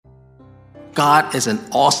God is an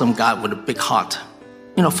awesome God with a big heart.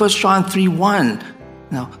 1 John 3:1,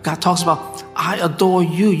 God talks about, I adore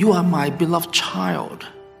you. You are my beloved child.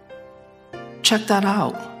 Check that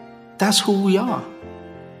out. That's who we are.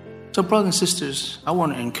 So brothers and sisters, I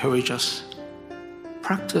want to encourage us.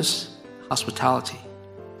 Practice hospitality,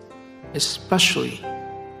 especially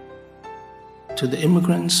to the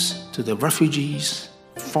immigrants, to the refugees,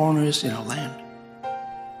 foreigners in our land.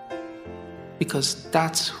 Because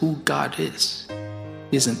that's who God is.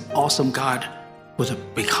 He's an awesome God with a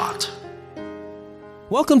big heart.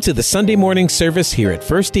 Welcome to the Sunday morning service here at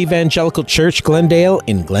First Evangelical Church, Glendale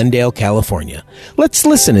in Glendale, California. Let's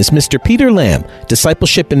listen as Mr. Peter Lamb,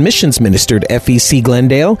 Discipleship and Missions Minister at FEC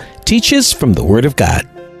Glendale, teaches from the Word of God.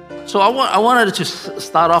 So I wanted to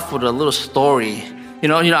start off with a little story.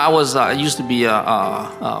 I used to be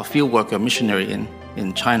a field worker, missionary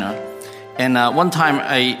in China. And one time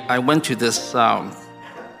I went to this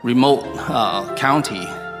remote county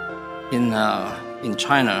in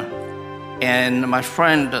China, and my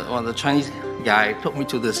friend, the Chinese guy, took me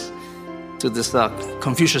to this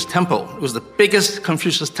Confucius temple. It was the biggest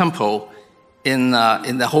Confucius temple in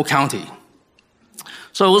the whole county.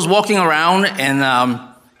 So I was walking around and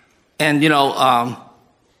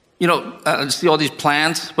see all these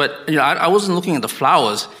plants, but I wasn't looking at the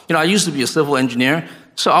flowers. I used to be a civil engineer.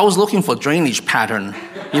 So I was looking for drainage pattern,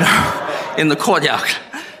 in the courtyard.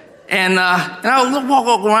 And I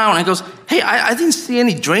walk around and goes, hey, I didn't see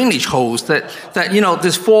any drainage holes that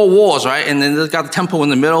there's 4 walls, right? And then they've got the temple in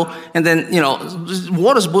the middle. And then,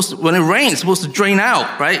 water's supposed to, when it rains, it's supposed to drain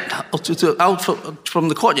out, right? Out from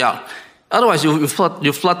the courtyard. Otherwise, you flood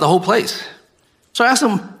the whole place. So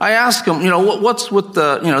I asked him, what's with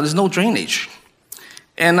there's no drainage.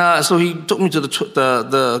 And so he took me to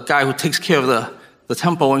the guy who takes care of the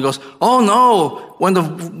temple, and he goes, oh no, when the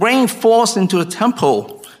rain falls into the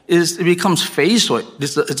temple, it becomes phase.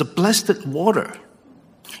 It's a blessed water.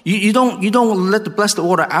 You don't let the blessed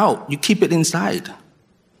water out. You keep it inside.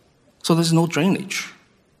 So there's no drainage.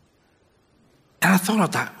 And I thought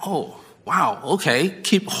of that. Oh, wow, okay.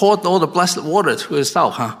 Hoard all the blessed water to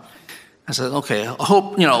itself, huh? I said, okay, I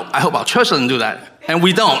hope our church doesn't do that. And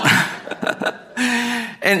we don't.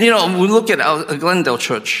 And, we look at our Glendale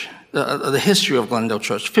Church, the history of Glendale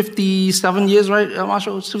Church, 57 years, right,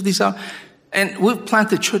 Marshall? It's 57. And we've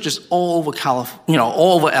planted churches all over California,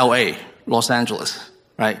 all over LA, Los Angeles,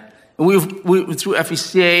 right? We through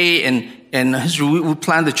FECA and history, we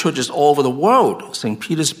planted churches all over the world, St.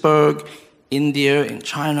 Petersburg, India, and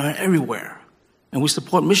China, everywhere. And we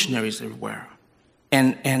support missionaries everywhere.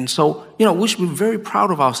 And so, we should be very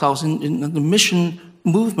proud of ourselves in the mission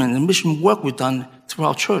movement and mission work we've done through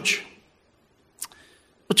our church.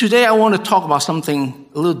 But today I want to talk about something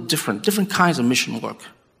a little different kinds of mission work.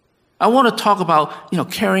 I want to talk about,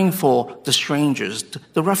 caring for the strangers,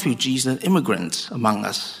 the refugees and immigrants among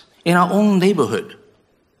us in our own neighborhood.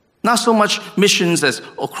 Not so much missions as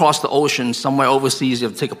across the ocean, somewhere overseas, you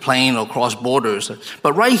have to take a plane or cross borders,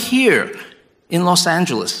 but right here in Los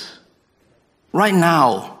Angeles, right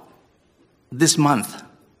now, this month.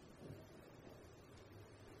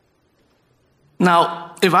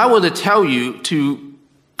 Now, if I were to tell you to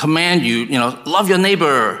command you, love your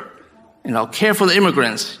neighbor, care for the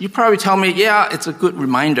immigrants, you probably tell me, yeah, it's a good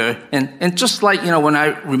reminder. And just like, when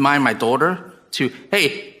I remind my daughter to,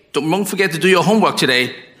 hey, don't forget to do your homework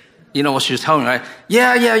today. You know what she was telling me, right?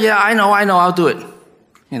 Yeah, I know, I'll do it.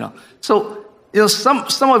 So,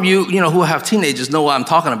 some of you, who have teenagers know what I'm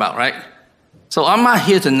talking about, right? So I'm not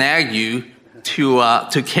here to nag you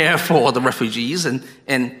to care for the refugees. And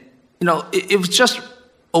it was just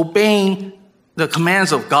obeying the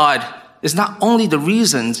commands of God is not only the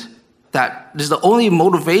reasons that is the only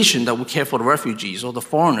motivation that we care for the refugees or the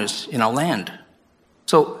foreigners in our land.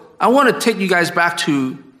 So I want to take you guys back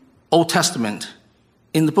to Old Testament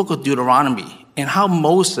in the book of Deuteronomy and how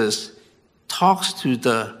Moses talks to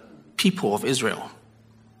the people of Israel.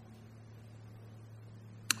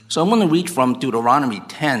 So I'm going to read from Deuteronomy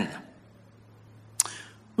 10,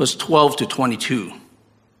 verse 12 to 22.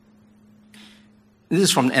 This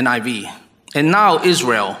is from NIV. And now,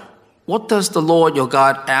 Israel, what does the Lord your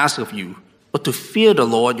God ask of you, but to fear the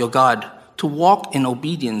Lord your God, to walk in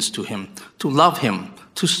obedience to him, to love him,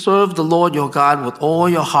 to serve the Lord your God with all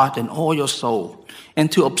your heart and all your soul,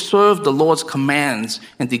 and to observe the Lord's commands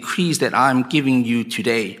and decrees that I am giving you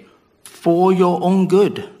today for your own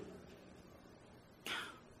good.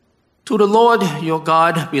 To the Lord your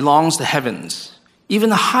God belongs the heavens, even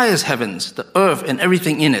the highest heavens, the earth and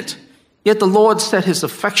everything in it. Yet the Lord set his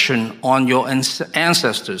affection on your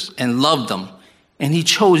ancestors and loved them, and he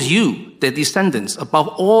chose you, their descendants, above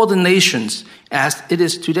all the nations as it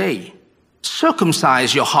is today.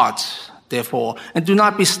 Circumcise your hearts, therefore, and do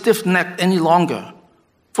not be stiff-necked any longer.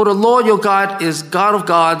 For the Lord your God is God of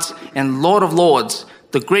gods and Lord of lords,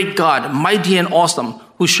 the great God, mighty and awesome,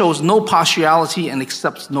 who shows no partiality and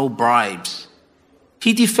accepts no bribes.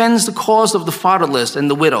 He defends the cause of the fatherless and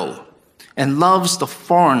the widow, and loves the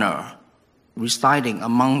foreigner residing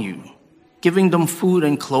among you, giving them food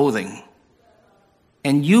and clothing.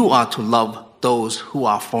 And you are to love those who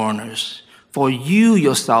are foreigners, for you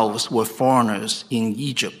yourselves were foreigners in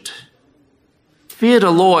Egypt. Fear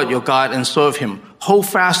the Lord your God and serve him. Hold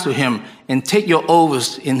fast to him and take your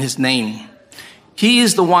oaths in his name. He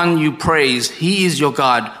is the one you praise. He is your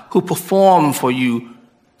God who performed for you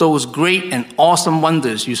those great and awesome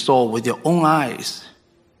wonders you saw with your own eyes.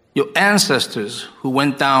 Your ancestors who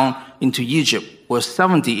went down into Egypt were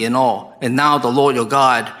 70 in all, and now the Lord your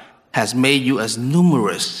God has made you as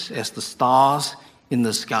numerous as the stars in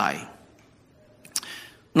the sky.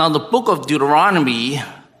 Now, the book of Deuteronomy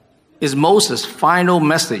is Moses' final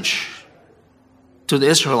message to the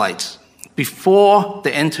Israelites before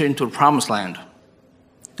they enter into the promised land.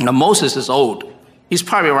 Now, Moses is old. He's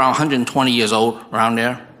probably around 120 years old, around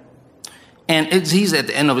there. And he's at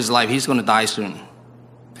the end of his life. He's going to die soon.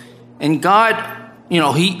 And God,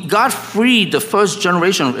 God freed the first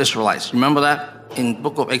generation of Israelites. Remember that in the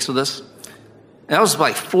book of Exodus? That was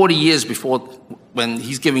like 40 years before when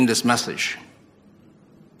he's giving this message.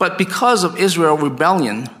 But because of Israel's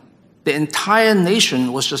rebellion, the entire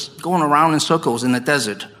nation was just going around in circles in the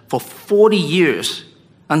desert for 40 years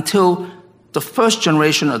until the first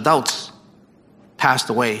generation adults passed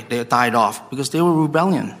away. They died off because they were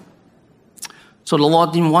rebellion. So the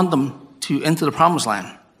Lord didn't want them to enter the promised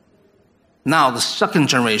land. Now the second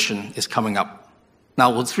generation is coming up.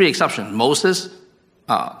 Now with three exceptions, Moses,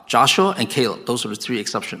 Joshua, and Caleb. Those are the three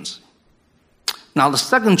exceptions. Now the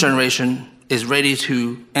second generation is ready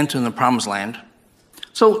to enter the promised land.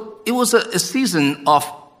 So it was a season of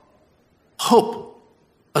hope,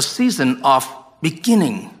 a season of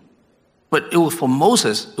beginning. But for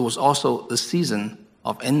Moses, it was also the season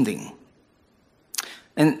of ending.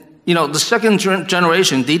 And, the second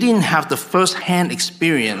generation, they didn't have the first-hand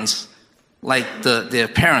experience like their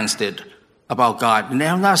parents did about God. And they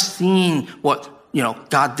have not seen what,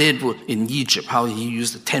 God did in Egypt, how he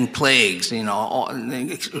used the 10 plagues,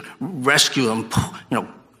 rescue them,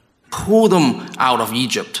 pull them out of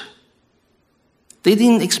Egypt. They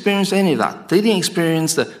didn't experience any of that. They didn't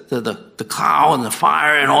experience the cloud and the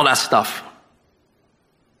fire and all that stuff.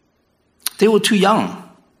 They were too young.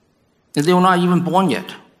 And they were not even born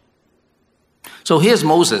yet. So here's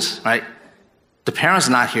Moses, right? The parents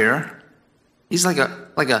are not here. He's like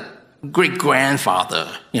a great-grandfather,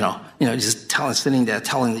 just sitting there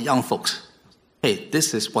telling the young folks, hey,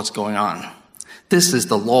 this is what's going on. This is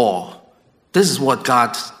the law. This is what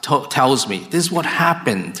God tells me. This is what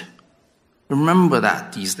happened. Remember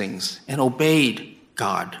these things, and obeyed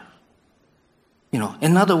God.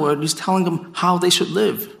 In other words, he's telling them how they should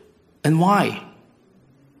live and why.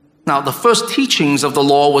 Now, the first teachings of the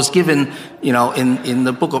law was given, in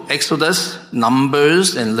the book of Exodus,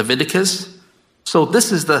 Numbers, and Leviticus. So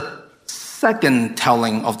this is the second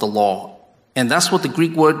telling of the law. And that's what the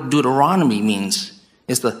Greek word Deuteronomy means,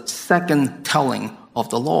 is the second telling of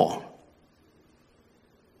the law.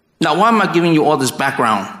 Now, why am I giving you all this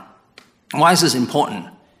background? Why is this important?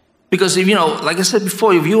 Because if, like I said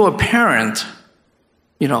before, if you're a parent,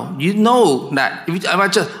 you know that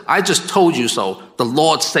if I just told you so, the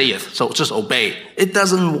Lord saith, so just obey. It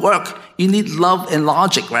doesn't work. You need love and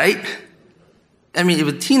logic, right? I mean, if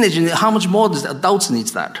a teenager, how much more does adults need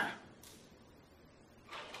that?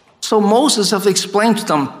 So Moses has explained to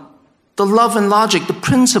them the love and logic, the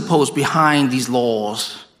principles behind these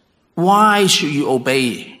laws. Why should you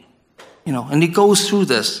obey? And he goes through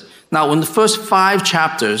this. Now, in the first 5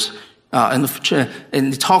 chapters, and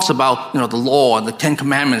it talks about, the law and the 10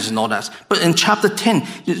 Commandments and all that. But in chapter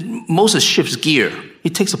 10, Moses shifts gear. He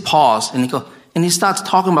takes a pause and he starts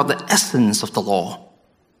talking about the essence of the law.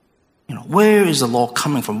 Where is the law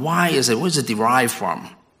coming from? Why is it? Where is it derived from?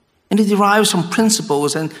 And it derives from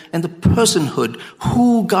principles and the personhood,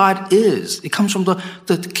 who God is. It comes from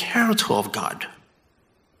the character of God,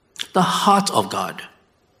 the heart of God.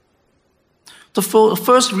 The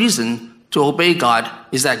first reason to obey God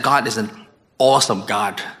is that God is an awesome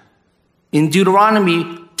God. In Deuteronomy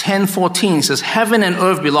 10:14, it says, heaven and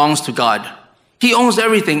earth belongs to God. He owns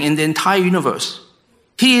everything in the entire universe.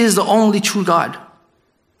 He is the only true God.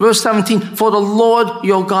 Verse 17, for the Lord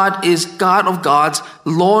your God is God of gods,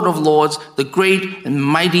 Lord of lords, the great and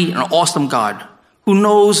mighty and awesome God,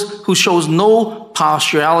 who shows no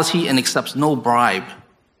partiality and accepts no bribe.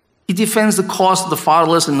 He defends the cause of the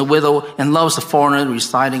fatherless and the widow and loves the foreigner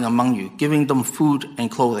residing among you, giving them food and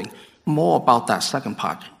clothing. More about that second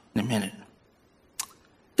part in a minute.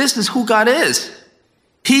 This is who God is.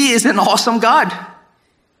 He is an awesome God.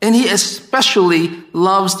 And he especially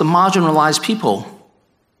loves the marginalized people.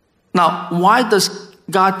 Now, why does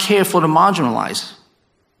God care for the marginalized?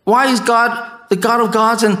 Why is God the God of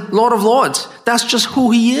gods and Lord of lords? That's just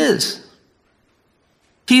who he is.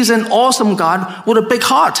 He's an awesome God with a big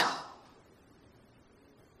heart.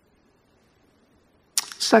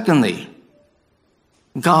 Secondly,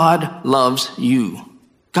 God loves you.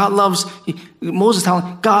 Moses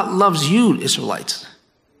telling God loves you, Israelites.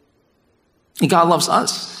 And God loves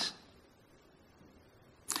us.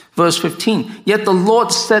 Verse 15, yet the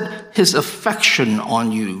Lord set his affection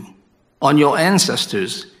on you, on your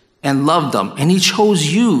ancestors, and loved them. And he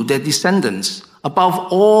chose you, their descendants, above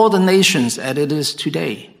all the nations as it is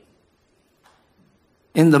today.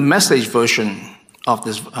 In the Message version of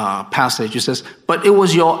this passage, it says, but it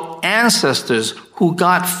was your ancestors who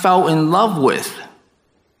God fell in love with.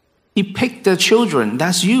 He picked their children,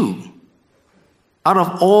 that's you, out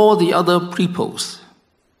of all the other peoples.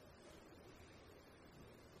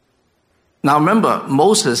 Now remember,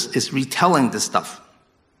 Moses is retelling this stuff.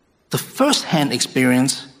 The first-hand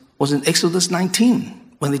experience was in Exodus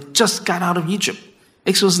 19, when they just got out of Egypt.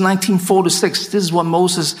 Exodus 19, 4-6, this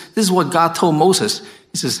is what God told Moses.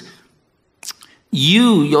 He says,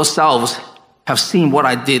 you yourselves have seen what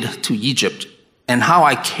I did to Egypt, and how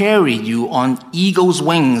I carried you on eagle's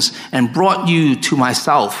wings and brought you to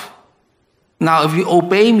myself. Now, if you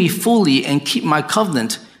obey me fully and keep my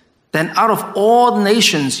covenant, then out of all the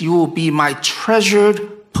nations you will be my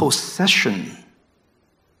treasured possession.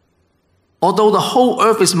 Although the whole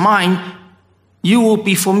earth is mine, you will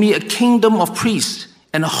be for me a kingdom of priests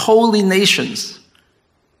and holy nations.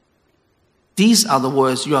 These are the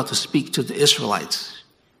words you have to speak to the Israelites.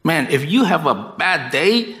 Man, if you have a bad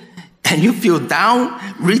day and you feel down,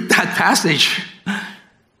 read that passage.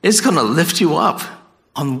 It's going to lift you up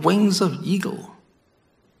on wings of eagle.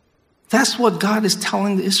 That's what God is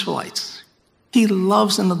telling the Israelites. He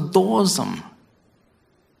loves and adores them.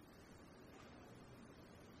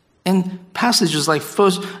 And passages like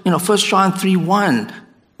 1 John 3:1,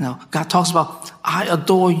 God talks about, I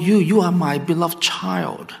adore you. You are my beloved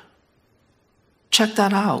child. Check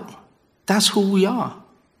that out. That's who we are.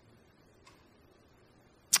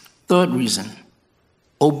 Third reason,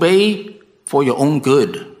 obey for your own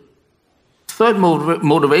good. Third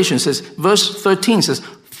motivation says, verse 13 says,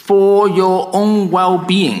 for your own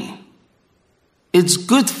well-being. It's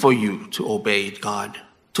good for you to obey God,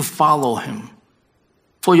 to follow him.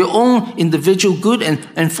 For your own individual good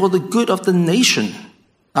and for the good of the nation.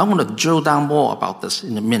 I want to drill down more about this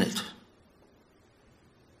in a minute.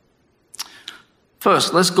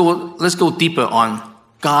 First, let's go deeper on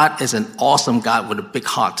God is an awesome God with a big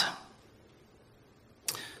heart.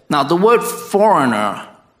 Now, the word foreigner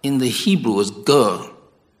in the Hebrew is ger.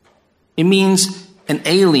 It means an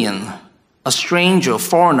alien, a stranger,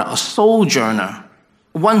 foreigner, a sojourner,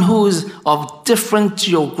 one who is of different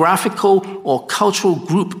geographical or cultural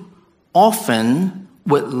group, often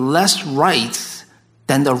with less rights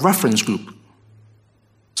than the reference group.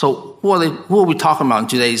 So who are we talking about in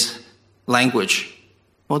today's language?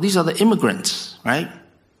 Well, these are the immigrants, right?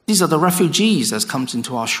 These are the refugees that comes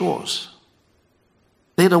into our shores.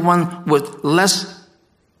 They're the one with less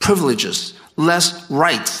privileges, less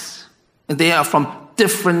rights, and they are from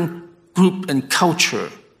different group and culture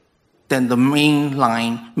than the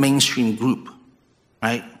mainstream group,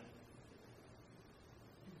 right?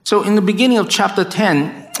 So in the beginning of chapter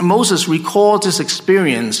 10, Moses records this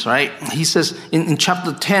experience, right? He says in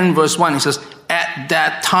chapter 10, verse 1, he says, at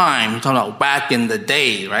that time, talking about back in the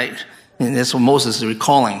day, right? And that's what Moses is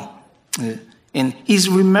recalling. And he's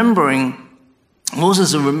remembering,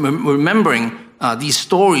 Moses is remembering these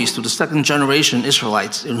stories to the second generation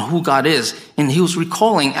Israelites and who God is. And he was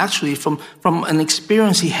recalling actually from an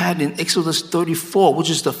experience he had in Exodus 34, which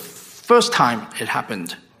is the first time it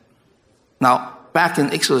happened. Now, back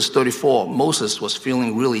in Exodus 34, Moses was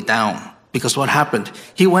feeling really down because what happened?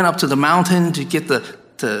 He went up to the mountain to get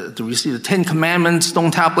to receive the 10 Commandments,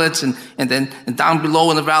 stone tablets, and then down below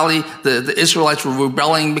in the valley, the Israelites were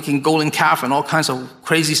rebelling, making golden calf and all kinds of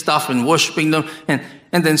crazy stuff and worshiping them.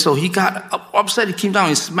 And then so he got upset, he came down,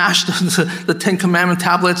 he smashed the 10 Commandment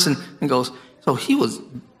tablets and goes,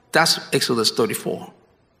 that's Exodus 34.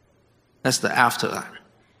 That's the after that.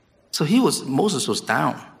 So Moses was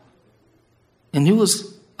down. And he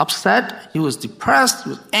was upset, he was depressed,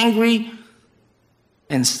 he was angry,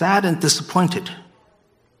 and sad and disappointed.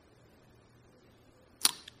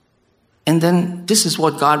 And then this is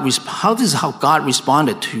how God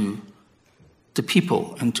responded to the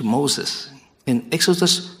people and to Moses. In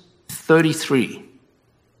Exodus 33,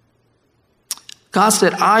 God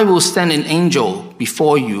said, I will send an angel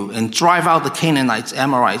before you and drive out the Canaanites,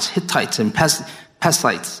 Amorites, Hittites, and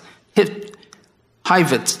Perizzites,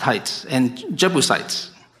 Hivites, and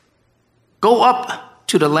Jebusites. Go up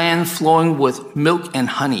to the land flowing with milk and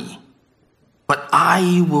honey, but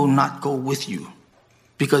I will not go with you,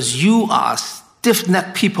 because you are a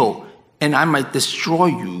stiff-necked people, and I might destroy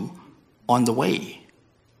you on the way.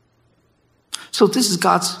 So this is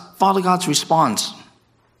Father God's response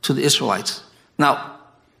to the Israelites. Now,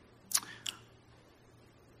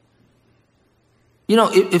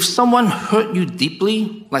 if someone hurt you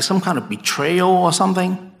deeply, like some kind of betrayal or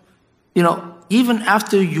something, even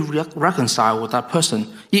after you reconcile with that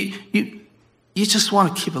person, you just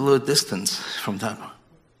want to keep a little distance from them.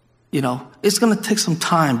 It's going to take some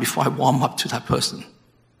time before I warm up to that person.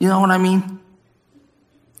 You know what I mean?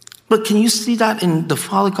 But can you see that in the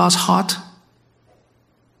Father God's heart?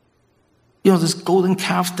 This golden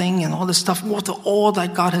calf thing and all this stuff, all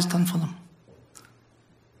that God has done for them.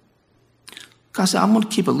 God said, I'm going to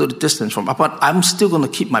keep a little distance from, but I'm still going to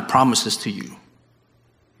keep my promises to you.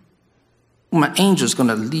 My angel is going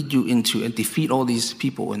to lead you into and defeat all these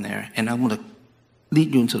people in there, and I'm going to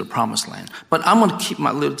lead you into the promised land. But I'm going to keep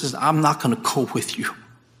my little distance. I'm not going to go with you.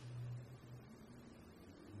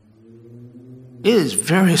 It is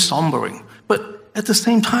very sombering. But at the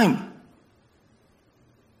same time,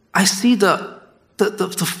 I see the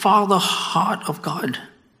Father heart of God.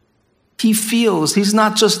 He feels. He's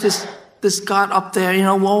not just this God up there.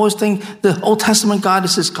 We always think the Old Testament God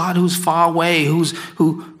is this God who's far away, who's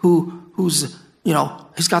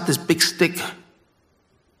he's got this big stick.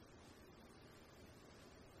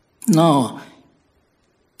 No,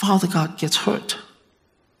 Father God gets hurt.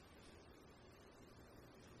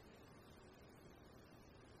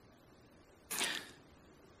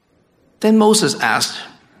 Then Moses asked,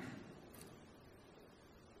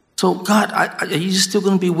 so God, are you still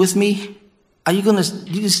going to be with me? Are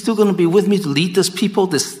you still going to be with me to lead this people,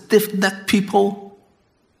 this stiff-necked people?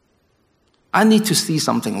 I need to see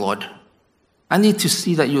something, Lord. I need to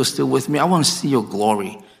see that you're still with me. I want to see your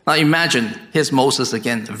glory. Now imagine, here's Moses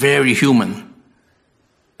again, very human.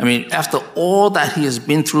 I mean, after all that he has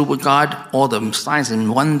been through with God, all the signs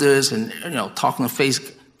and wonders and,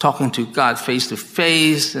 talking to God face to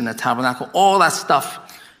face in the tabernacle, all that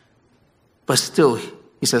stuff. But still,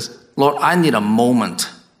 he says, Lord, I need a moment.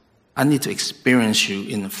 I need to experience you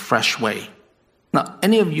in a fresh way. Now,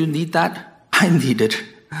 any of you need that? I need it.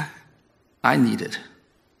 I need it.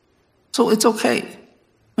 So it's okay.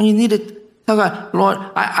 When you need it, tell God, Lord,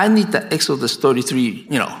 I need that Exodus 33,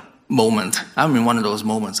 moment. I'm in one of those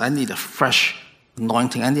moments. I need a fresh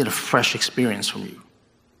anointing. I need a fresh experience from you.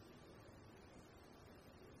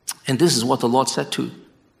 And this is what the Lord said to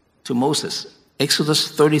Moses.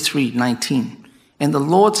 Exodus 33:19. And the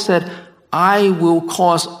Lord said, I will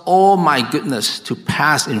cause all my goodness to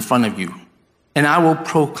pass in front of you, and I will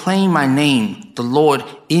proclaim my name, the Lord,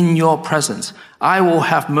 in your presence. I will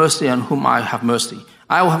have mercy on whom I have mercy.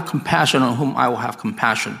 I will have compassion on whom I will have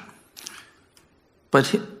compassion. But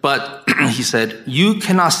he said, you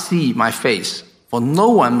cannot see my face, for no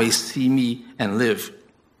one may see me and live.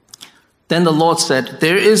 Then the Lord said,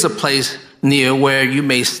 there is a place near where you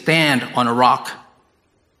may stand on a rock.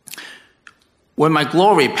 When my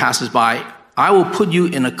glory passes by, I will put you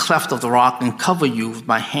in a cleft of the rock and cover you with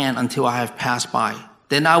my hand until I have passed by.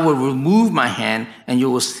 Then I will remove my hand and you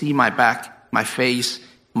will see my back. My face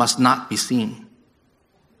must not be seen.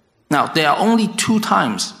 Now, there are only 2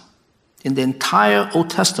 times in the entire Old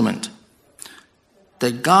Testament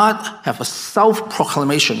that God have a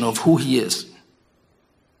self-proclamation of who he is.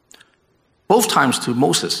 Both times to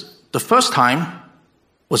Moses. The first time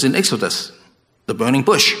was in Exodus, the burning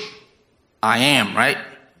bush. I am, right?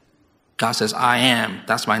 God says, I am.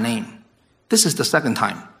 That's my name. This is the second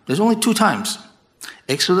time. There's only 2 times.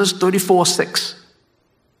 Exodus 34:6.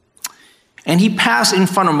 And he passed in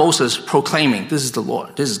front of Moses, proclaiming, this is the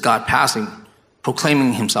Lord. This is God passing,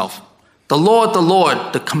 proclaiming himself. The Lord,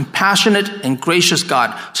 the compassionate and gracious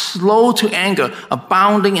God, slow to anger,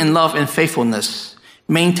 abounding in love and faithfulness,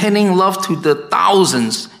 maintaining love to the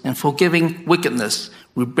thousands and forgiving wickedness,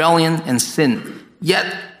 rebellion, and sin.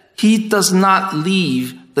 Yet he does not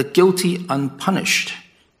leave the guilty unpunished.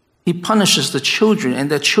 He punishes the children and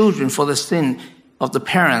their children for the sin of the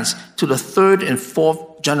parents to the 3rd and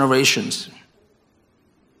 4th generations.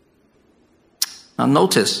 Now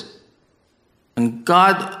notice, when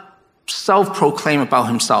God self-proclaimed about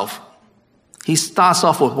himself, he starts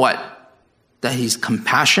off with what? That he's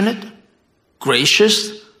compassionate,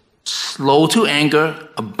 gracious, slow to anger,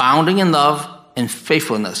 abounding in love and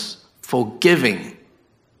faithfulness, forgiving,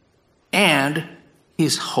 and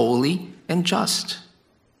he's holy and just.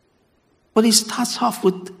 But he starts off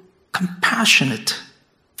with compassionate,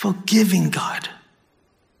 forgiving God.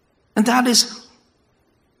 And that is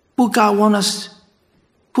who God wants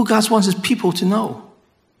his people to know.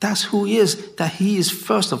 That's who he is, that he is,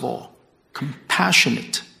 first of all,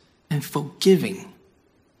 compassionate and forgiving.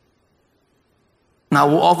 Now,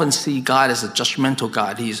 we'll often see God as a judgmental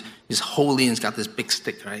God. He's holy and he's got this big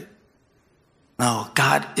stick, right? No,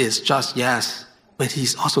 God is just, yes, but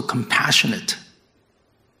he's also compassionate.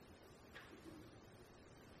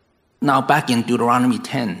 Now, back in Deuteronomy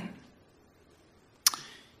 10,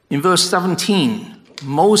 in verse 17,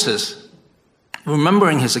 Moses,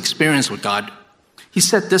 remembering his experience with God, he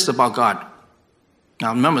said this about God.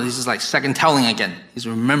 Now, remember, this is like second telling again. He's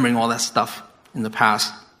remembering all that stuff in the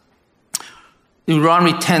past.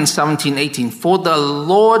 Deuteronomy 10, 17, 18. For the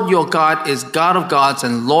Lord your God is God of gods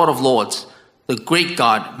and Lord of lords, the great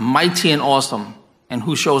God, mighty and awesome, and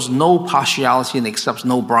who shows no partiality and accepts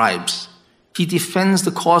no bribes. He defends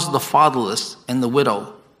the cause of the fatherless and the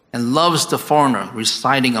widow, and loves the foreigner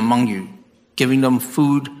residing among you, giving them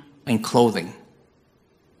food and clothing.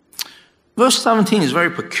 Verse 17 is very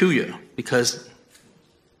peculiar because,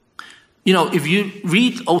 if you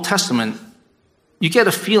read Old Testament, you get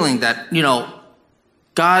a feeling that,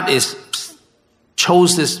 God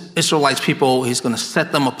chose this Israelites people. He's going to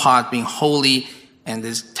set them apart, being holy, and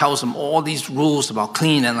this tells them all these rules about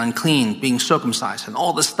clean and unclean, being circumcised, and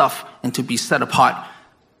all this stuff, and to be set apart.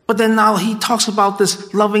 But then now he talks about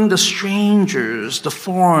this loving the strangers, the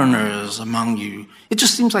foreigners among you. It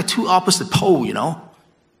just seems like two opposite poles,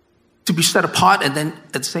 to be set apart and then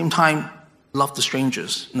at the same time love the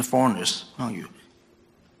strangers and the foreigners among you.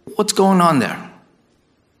 What's going on there?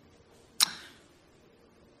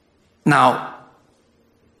 Now,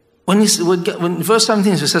 when verse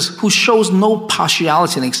 17 it says, who shows no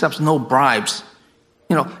partiality and accepts no bribes,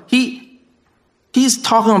 he's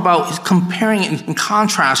talking about, he's comparing and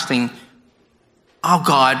contrasting our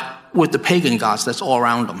God with the pagan gods that's all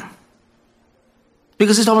around them.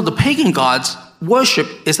 Because he's talking about the pagan gods, worship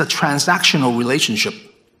is a transactional relationship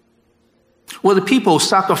where the people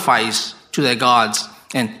sacrifice to their gods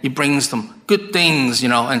and he brings them good things,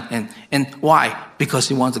 and why? Because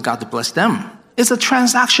he wants God to bless them. It's a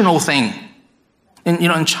transactional thing. And,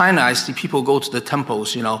 in China, I see people go to the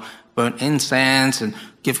temples, burn incense and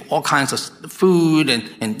give all kinds of food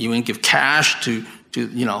and even give cash to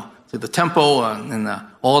the temple and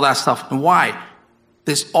all that stuff. And why?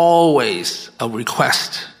 There's always a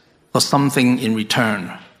request for something in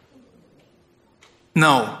return.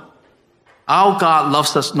 No. Our God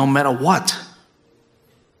loves us no matter what.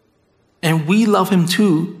 And we love him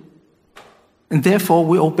too. And therefore,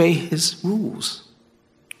 we obey his rules.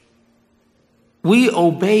 We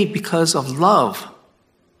obey because of love,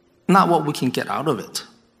 not what we can get out of it.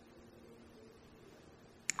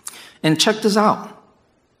 And check this out.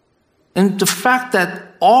 And the fact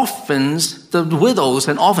that orphans, the widows,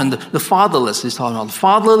 and often the fatherless, he's talking about the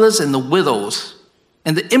fatherless and the widows,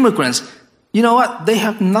 and the immigrants, you know what? They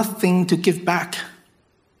have nothing to give back.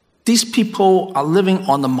 These people are living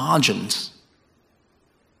on the margins.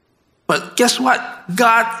 But guess what?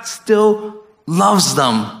 God still loves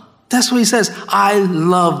them. That's what he says. I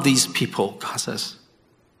love these people, God says.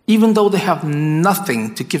 Even though they have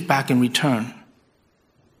nothing to give back in return.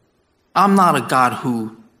 I'm not a God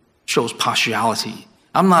who shows partiality.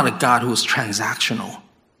 I'm not a God who is transactional.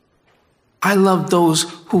 I love those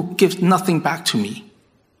who give nothing back to me.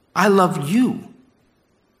 I love you,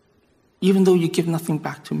 even though you give nothing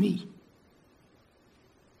back to me.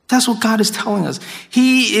 That's what God is telling us.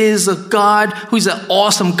 He is a God who's an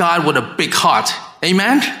awesome God with a big heart.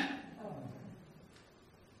 Amen?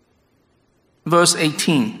 Verse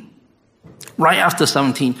 18, right after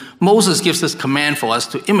 17, Moses gives this command for us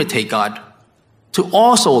to imitate God, to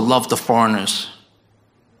also love the foreigners.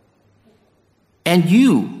 And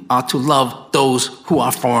you are to love those who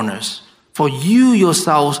are foreigners. For you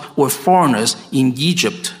yourselves were foreigners in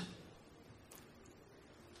Egypt.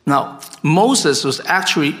 Now, Moses was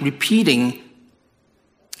actually repeating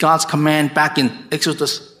God's command back in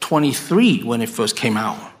Exodus 23 when it first came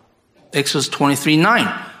out. Exodus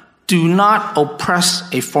 23:9. Do not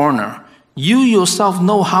oppress a foreigner. You yourself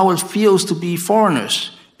know how it feels to be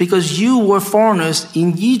foreigners, because you were foreigners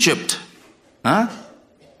in Egypt. Huh?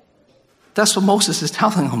 That's what Moses is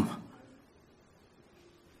telling them.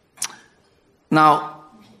 Now,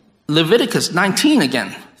 Leviticus 19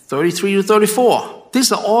 again, 33 to 34.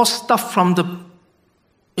 These are all stuff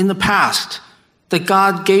in the past. that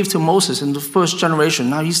God gave to Moses in the first generation.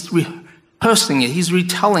 Now he's rehearsing it. He's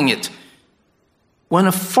retelling it. When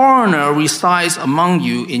a foreigner resides among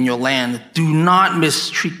you in your land, do not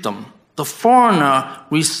mistreat them. The foreigner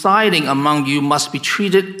residing among you must be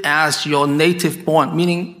treated as your native born,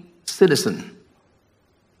 meaning citizen.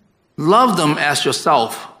 Love them as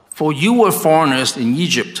yourself, for you were foreigners in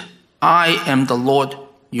Egypt. I am the Lord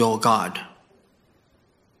your God.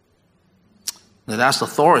 Now that's the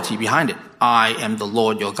authority behind it. I am the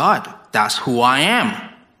Lord your God. That's who I am.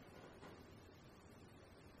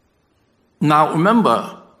 Now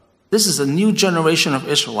remember, this is a new generation of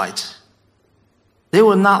Israelites. They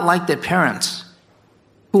were not like their parents,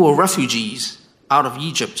 who were refugees out of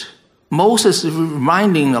Egypt. Moses is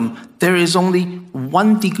reminding them there is only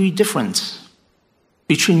 1 degree difference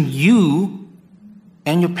between you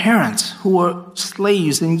and your parents who were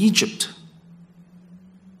slaves in Egypt.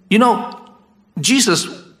 You know, Jesus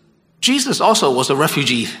also was a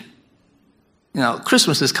refugee. You know,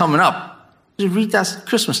 Christmas is coming up. Just read that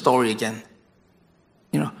Christmas story again.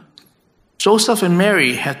 You know, Joseph and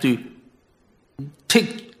Mary had to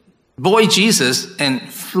take boy Jesus and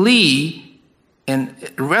flee and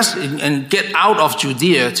get out of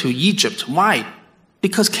Judea to Egypt. Why?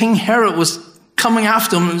 Because King Herod was coming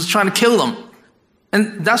after them and was trying to kill them.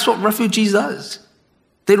 And that's what refugees does.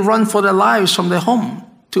 They run for their lives from their home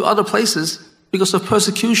to other places because of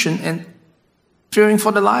persecution and fearing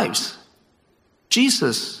for their lives.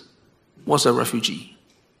 Jesus was a refugee.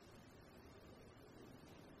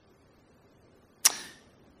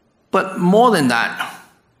 But more than that,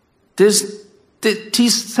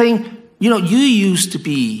 he's saying, you know, you used to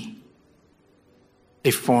be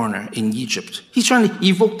a foreigner in Egypt. He's trying to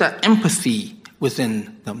evoke that empathy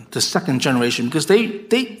within them, the second generation, because they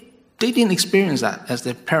didn't experience that as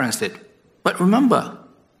their parents did. But remember,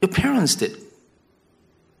 your parents did.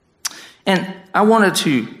 And I wanted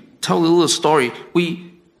to tell a little story. We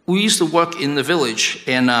used to work in the village,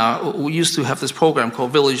 and we used to have this program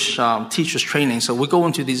called Village Teachers Training. So we go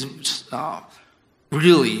into these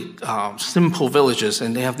really simple villages,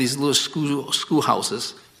 and they have these little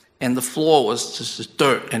schoolhouses, and the floor was just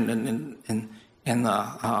dirt, and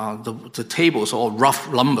the tables all rough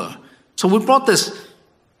lumber. So we brought this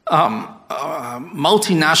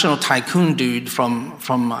multinational tycoon dude from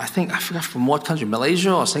I forgot from what country,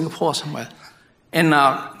 Malaysia or Singapore or somewhere, and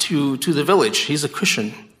to the village. He's a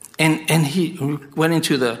Christian. And he went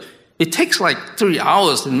into it takes like 3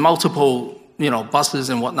 hours in multiple, buses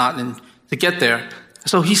and whatnot and to get there.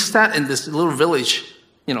 So he sat in this little village,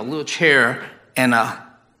 little chair, and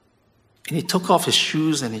he took off his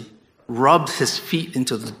shoes and he rubbed his feet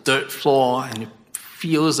into the dirt floor and he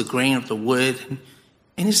feels the grain of the wood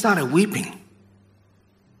and he started weeping.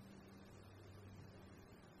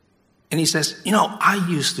 And he says, I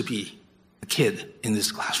used to be a kid in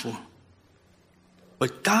this classroom.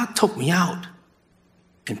 But God took me out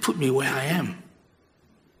and put me where I am.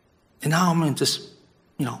 And now I'm in this,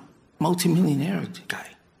 multimillionaire guy.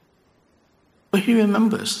 But he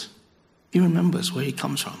remembers where he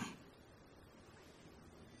comes from.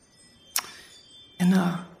 And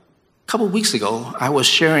a couple of weeks ago, I was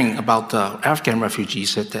sharing about the Afghan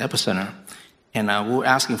refugees at the epicenter. And we were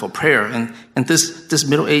asking for prayer. And this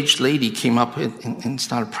middle-aged lady came up and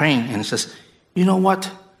started praying and says, you know what?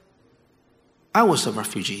 I was a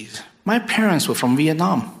refugee. My parents were from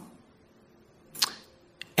Vietnam.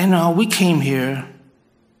 And we came here,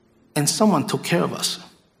 and someone took care of us.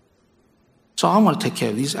 So I want to take care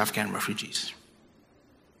of these Afghan refugees.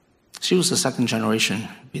 She was the second generation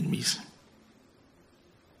Vietnamese.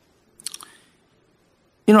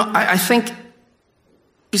 I think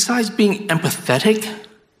besides being empathetic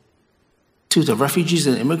to the refugees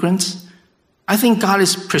and immigrants, I think God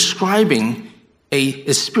is prescribing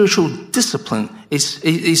a spiritual discipline, a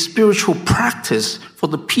spiritual practice for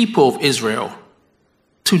the people of Israel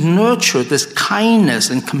to nurture this kindness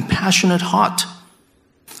and compassionate heart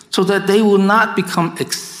so that they will not become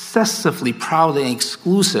excessively proud and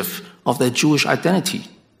exclusive of their Jewish identity.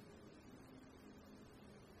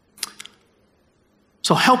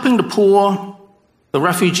 So helping the poor, the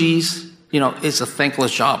refugees, is a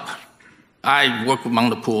thankless job. I work among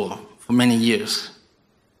the poor for many years,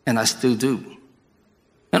 and I still do.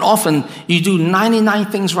 And often you do 99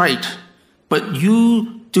 things right, but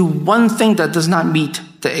you do one thing that does not meet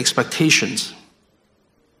the expectations.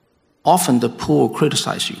 Often the poor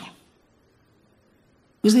criticize you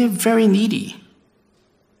because they're very needy.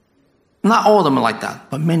 Not all of them are like that,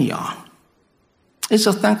 but many are. It's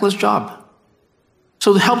a thankless job.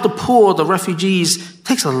 So to help the poor, the refugees,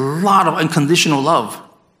 takes a lot of unconditional love.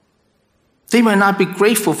 They might not be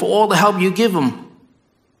grateful for all the help you give them.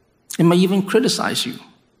 It may even criticize you.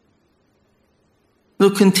 They'll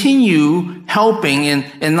continue helping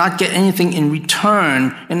and not get anything in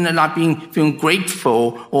return and not feeling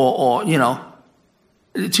grateful or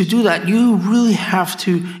to do that, you really have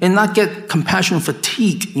to, and not get compassion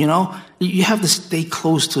fatigue, You have to stay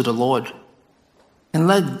close to the Lord and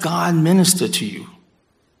let God minister to you.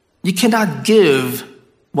 You cannot give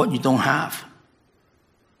what you don't have.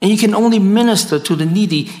 And you can only minister to the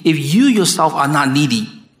needy if you yourself are not needy.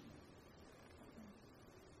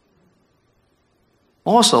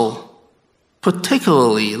 Also,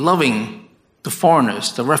 particularly loving the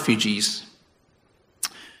foreigners, the refugees,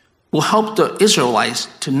 will help the Israelites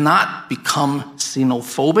to not become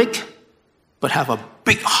xenophobic, but have a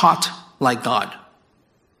big heart like God.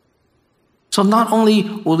 So not only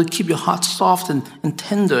will it keep your heart soft and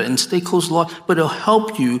tender and stay close to the Lord, but it'll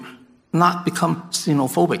help you not become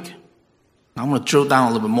xenophobic. Now, I'm going to drill down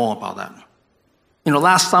a little bit more about that.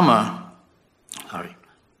 Last summer,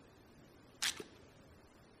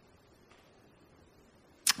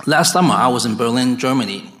 I was in Berlin,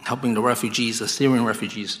 Germany, helping the Syrian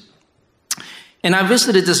refugees. And I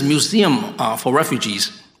visited this museum for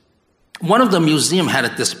refugees. One of the museums had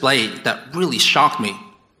a display that really shocked me.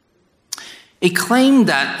 It claimed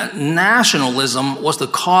that nationalism was the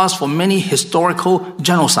cause for many historical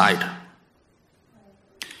genocide.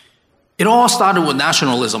 It all started with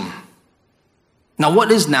nationalism. Now,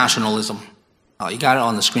 what is nationalism? Oh, you got it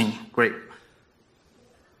on the screen. Great.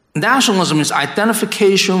 Nationalism is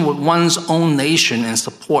identification with one's own nation and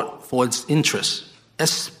support for its interests,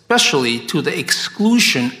 especially to the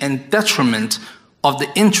exclusion and detriment of the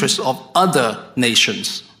interests of other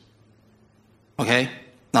nations. Okay?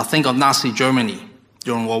 Now think of Nazi Germany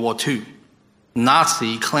during World War II.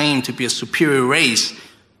 Nazi claimed to be a superior race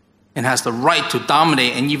and has the right to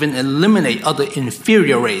dominate and even eliminate other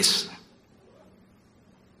inferior race.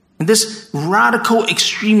 And this radical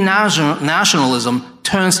extreme nationalism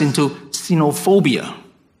turns into xenophobia,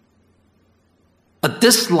 a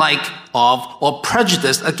dislike of or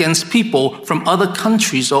prejudice against people from other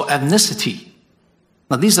countries or ethnicity.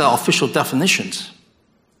 Now, these are official definitions.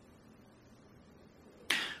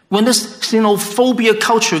 When this xenophobia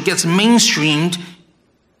culture gets mainstreamed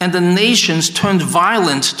and the nations turn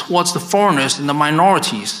violent towards the foreigners and the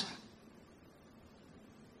minorities,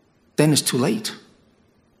 then it's too late.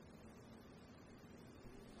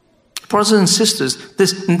 Brothers and sisters,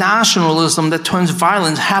 this nationalism that turns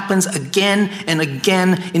violent happens again and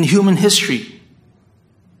again in human history.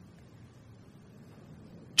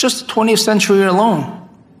 Just the 20th century alone,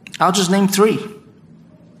 I'll just name 3.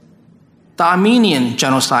 The Armenian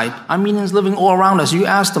genocide. Armenians living all around us. You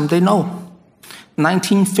ask them, they know.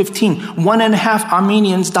 1915, 1.5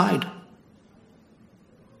 Armenians died.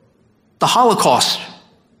 The Holocaust,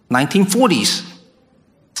 1940s,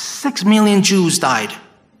 6 million Jews died.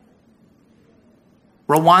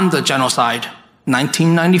 Rwanda genocide,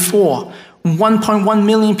 1994, 1.1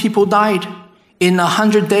 million people died in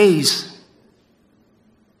 100 days.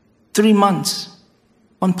 3 months,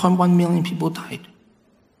 1.1 million people died.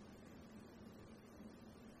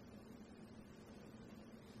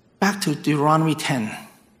 Back to Deuteronomy 10.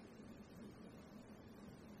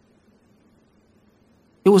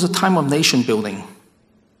 It was a time of nation building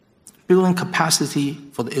capacity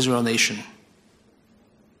for the Israel nation.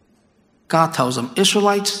 God tells them,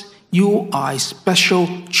 Israelites, you are a special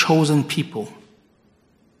chosen people.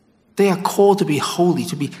 They are called to be holy,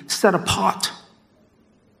 to be set apart.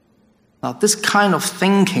 Now, this kind of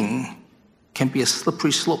thinking can be a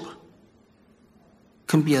slippery slope,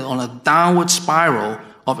 can be on a downward spiral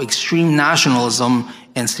of extreme nationalism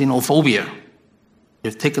and xenophobia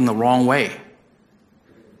if taken the wrong way.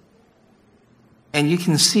 And you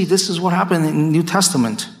can see this is what happened in the New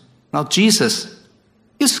Testament. Now, Jesus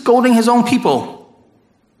is scolding his own people.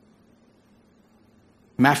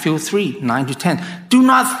 Matthew 3, 9-10. Do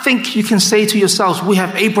not think you can say to yourselves, we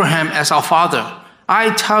have Abraham as our father.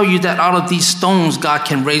 I tell you that out of these stones, God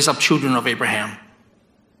can raise up children of Abraham.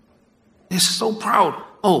 They're so proud.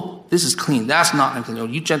 Oh, this is clean. That's not unclean. Oh,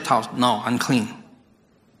 you Gentiles, no, unclean.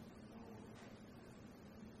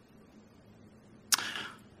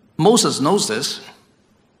 Moses knows this.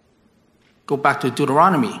 Go back to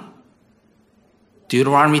Deuteronomy.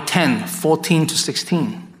 Deuteronomy 10,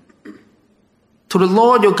 14-16. To the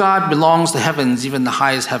Lord your God belongs the heavens, even the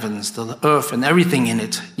highest heavens, the earth and everything in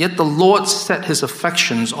it. Yet the Lord set his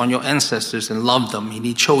affections on your ancestors and loved them. And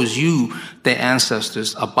he chose you, their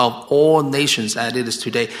ancestors, above all nations as it is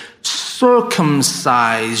today.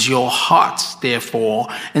 Circumcise your hearts, therefore,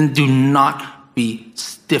 and do not be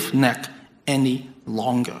stiff-necked any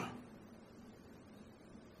longer.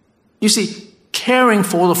 You see, caring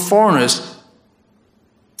for the foreigners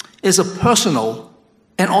is a personal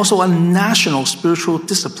and also a national spiritual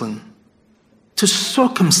discipline to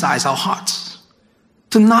circumcise our hearts,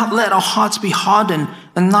 to not let our hearts be hardened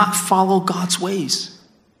and not follow God's ways.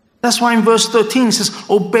 That's why in verse 13 it says,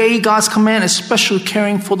 obey God's command, especially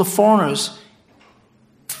caring for the foreigners,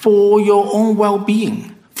 for your own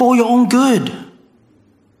well-being, for your own good,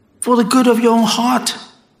 for the good of your own heart,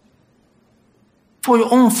 for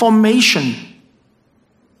your own formation.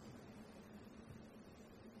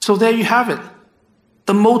 So there you have it.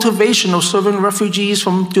 The motivation of serving refugees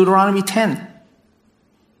from Deuteronomy 10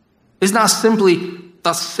 is not simply,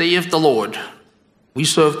 thus saith the Lord. We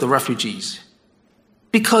serve the refugees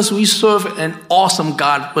because we serve an awesome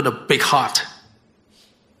God with a big heart.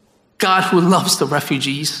 God who loves the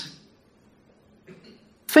refugees.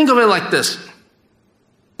 Think of it like this.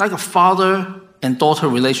 Like a father and daughter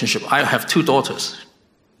relationship. I have 2 daughters.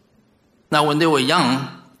 Now, when they were young,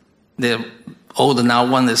 they're older now.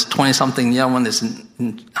 One is 20-something, the other one is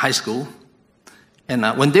in high school. And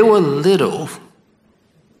when they were little,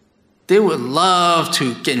 they would love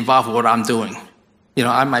to get involved with what I'm doing. You know,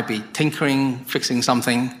 I might be tinkering, fixing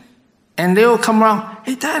something, and they will come around,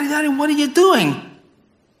 hey, Daddy, what are you doing?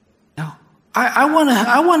 You know, I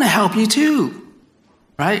want to help you too,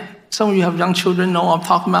 right? Some of you have young children, know what I'm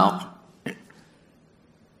talking about.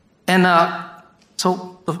 And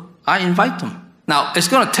so I invite them. Now, it's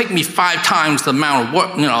going to take me 5 times the amount of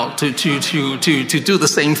work, you know, to do the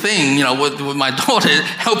same thing, you know, with my daughter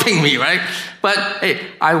helping me, right? But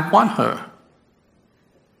hey, I want her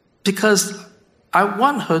because I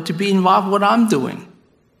want her to be involved in what I'm doing.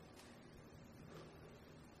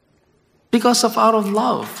 Because out of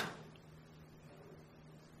love.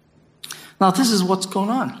 Now, this is what's going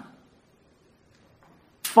on.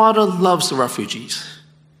 Father loves the refugees.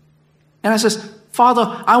 And I says, Father,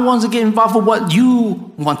 I want to get involved with what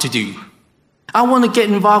you want to do. I want to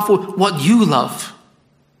get involved with what you love.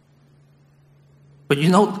 But you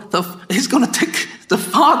know, it's going to take the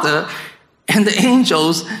Father and the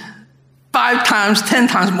angels 5 times, 10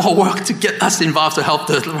 times more work to get us involved to help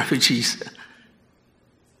the refugees.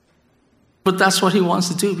 But that's what he wants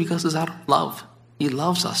to do because it's out of love. He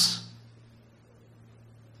loves us.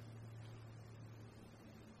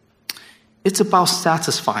 It's about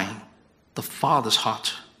satisfying the Father's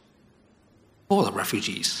heart for the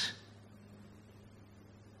refugees.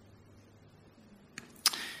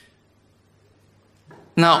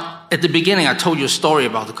 Now, at the beginning, I told you a story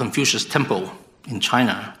about the Confucius Temple in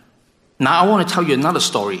China. Now, I want to tell you another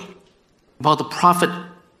story about the prophet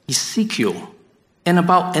Ezekiel and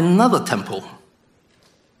about another temple.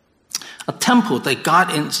 A temple that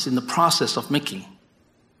God is in the process of making.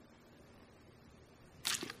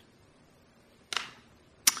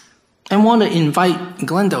 I want to invite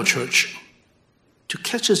Glendale Church to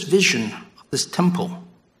catch this vision of this temple.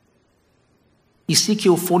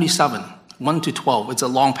 Ezekiel 47, 1 to 12. It's a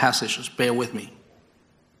long passage, just bear with me.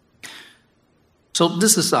 So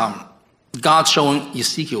this is God showing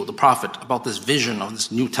Ezekiel, the prophet, about this vision of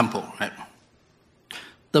this new temple, right?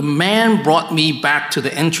 The man brought me back to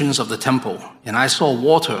the entrance of the temple, and I saw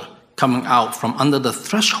water coming out from under the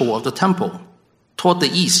threshold of the temple toward the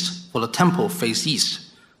east, for the temple faced east.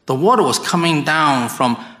 The water was coming down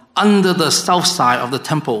from under the south side of the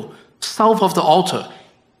temple, south of the altar.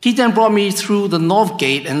 He then brought me through the north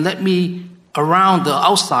gate and led me around the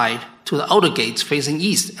outside to the outer gates facing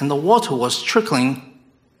east, and the water was trickling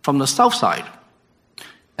from the south side.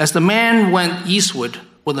 As the man went eastward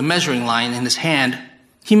with a measuring line in his hand,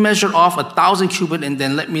 he measured off 1,000 cubits and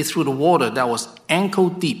then led me through the water that was ankle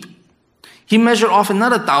deep. He measured off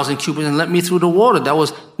another 1,000 cubits and led me through the water that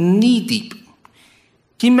was knee deep.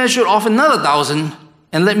 He measured off another 1,000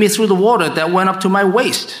 and led me through the water that went up to my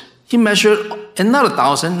waist. He measured another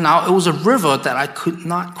 1,000. Now it was a river that I could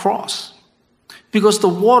not cross because the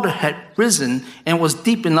water had risen and was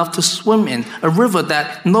deep enough to swim in, a river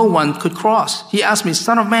that no one could cross. He asked me,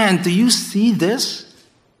 Son of man, do you see this?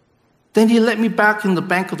 Then he led me back in the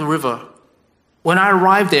bank of the river. When I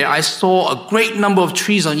arrived there, I saw a great number of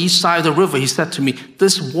trees on each side of the river. He said to me,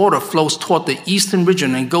 this water flows toward the eastern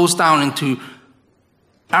region and goes down into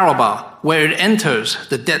Arabah, where it enters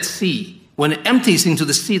the Dead Sea. When it empties into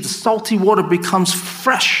the sea, the salty water becomes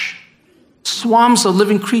fresh. Swarms of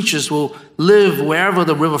living creatures will live wherever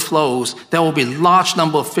the river flows. There will be a large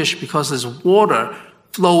number of fish because this water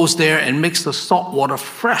flows there and makes the salt water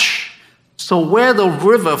fresh. So where the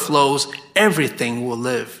river flows, everything will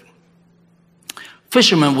live.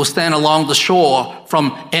 Fishermen will stand along the shore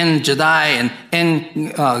from En Jaddai and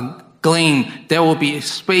En Gleam. There will be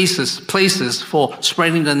places for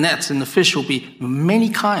spreading the nets, and the fish will be many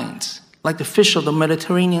kinds. like the fish of the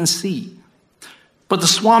Mediterranean Sea. But the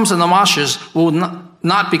swamps and the marshes will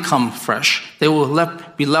not become fresh. They will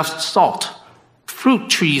be left salt. Fruit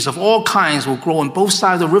trees of all kinds will grow on both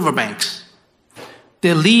sides of the riverbanks.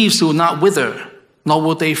 Their leaves will not wither, nor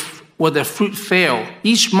will their fruit fail.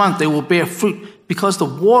 Each month they will bear fruit, because the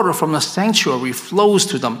water from the sanctuary flows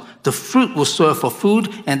to them. The fruit will serve for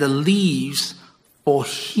food, and the leaves for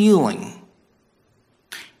healing.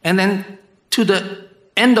 And then to the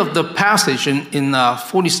end of the passage in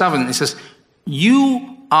 47, it says,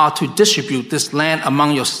 you are to distribute this land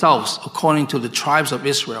among yourselves according to the tribes of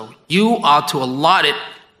Israel. You are to allot it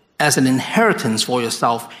as an inheritance for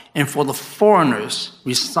yourself and for the foreigners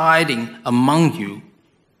residing among you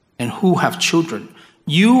and who have children.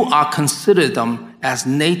 You are considered them as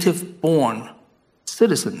native-born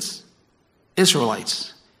citizens,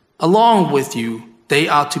 Israelites. Along with you, they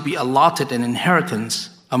are to be allotted an inheritance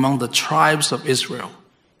among the tribes of Israel.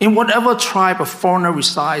 In whatever tribe a foreigner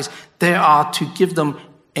resides, they are to give them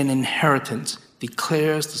an inheritance,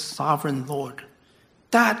 declares the sovereign Lord.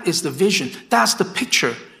 That is the vision. That's the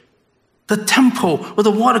picture. The temple with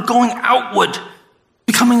the water going outward,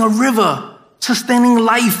 becoming a river, sustaining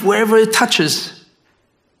life wherever it touches.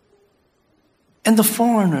 And the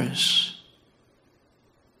foreigners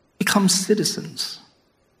become citizens.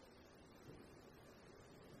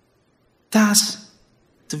 That's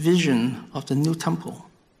the vision of the new temple.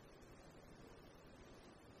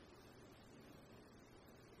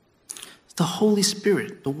 The Holy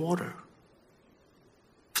Spirit, the water,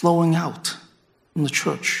 flowing out from the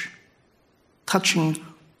church, touching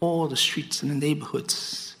all the streets and the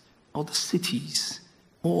neighborhoods, all the cities,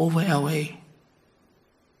 all over LA.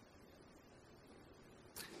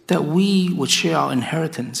 That we would share our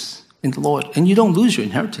inheritance in the Lord. And you don't lose your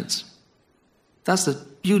inheritance. That's the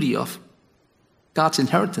beauty of God's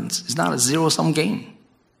inheritance. It's not a zero-sum game.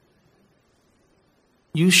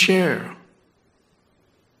 You share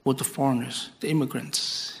with the foreigners, the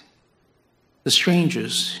immigrants, the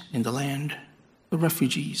strangers in the land, the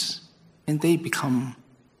refugees, and they become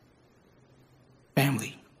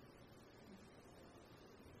family.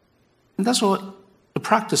 And that's what the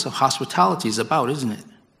practice of hospitality is about, isn't it?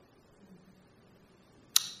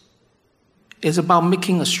 It's about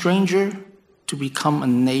making a stranger to become a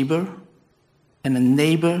neighbor, and a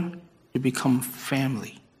neighbor to become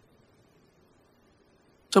family.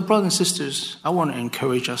 So, brothers and sisters, I want to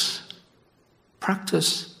encourage us,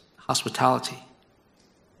 practice hospitality,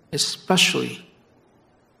 especially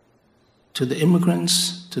to the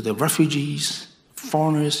immigrants, to the refugees,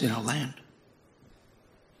 foreigners in our land.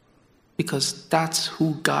 Because that's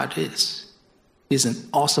who God is. He's an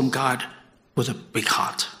awesome God with a big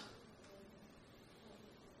heart.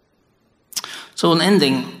 So in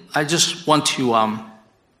ending, I just want to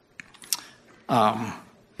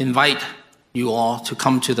invite you all to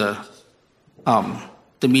come to the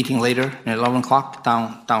meeting later at 11 o'clock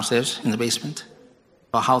downstairs in the basement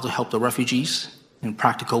about how to help the refugees in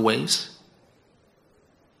practical ways.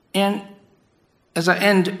 And as I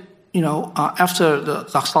end, after the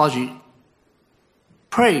doxology,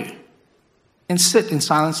 pray and sit in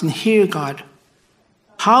silence and hear God.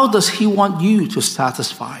 How does He want you to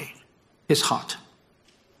satisfy His heart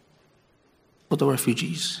for the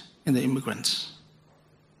refugees and the immigrants?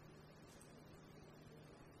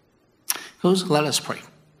 Let us pray.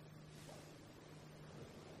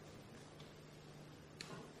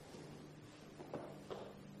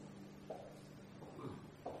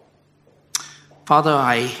 Father,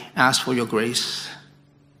 I ask for your grace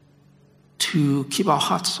to keep our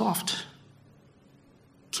hearts soft,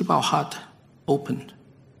 keep our heart open,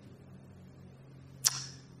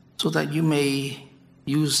 so that you may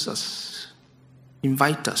use us,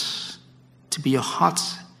 invite us to be your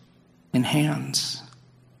hearts and hands,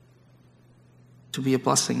 to be a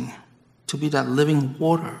blessing, to be that living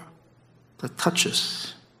water that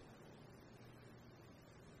touches.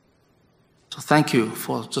 So thank you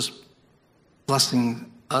for just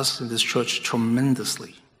blessing us in this church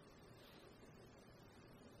tremendously.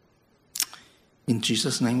 In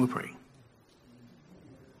Jesus' name we pray.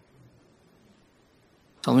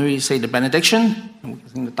 So let me say the benediction, and we can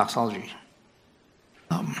sing the doxology.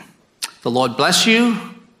 The Lord bless you.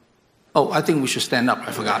 Oh, I think we should stand up.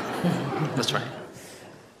 I forgot. That's right.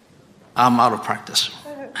 I'm out of practice.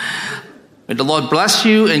 May the Lord bless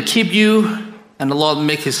you and keep you, and the Lord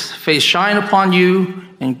make His face shine upon you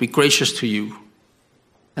and be gracious to you.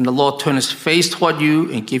 And the Lord turn His face toward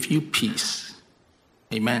you and give you peace.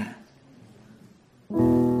 Amen.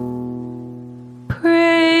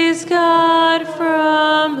 Praise God,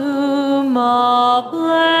 from whom all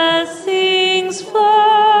blessings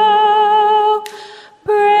flow.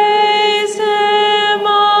 Praise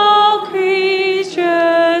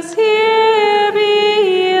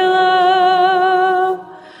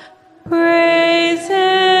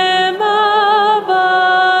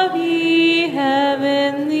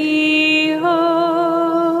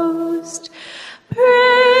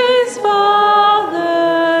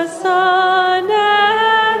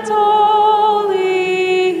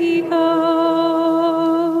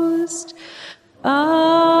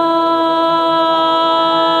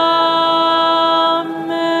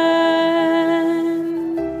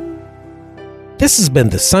This has been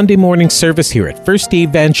the Sunday morning service here at First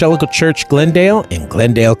Evangelical Church Glendale in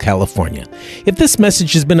Glendale, California. If this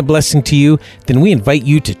message has been a blessing to you, then we invite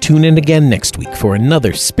you to tune in again next week for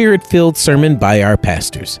another spirit-filled sermon by our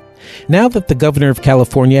pastors. Now that the governor of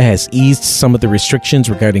California has eased some of the restrictions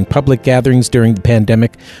regarding public gatherings during the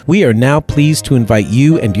pandemic, we are now pleased to invite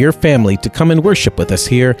you and your family to come and worship with us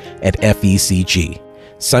here at FECG.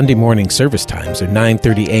 Sunday morning service times are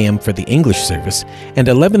 9:30 a.m. for the English service and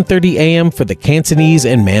 11:30 a.m. for the Cantonese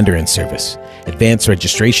and Mandarin service. Advance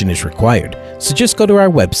registration is required, so just go to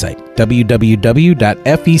our website, www.fecg.org,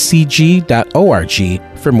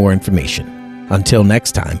 for more information. Until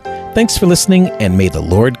next time, thanks for listening, and may the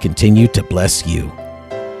Lord continue to bless you.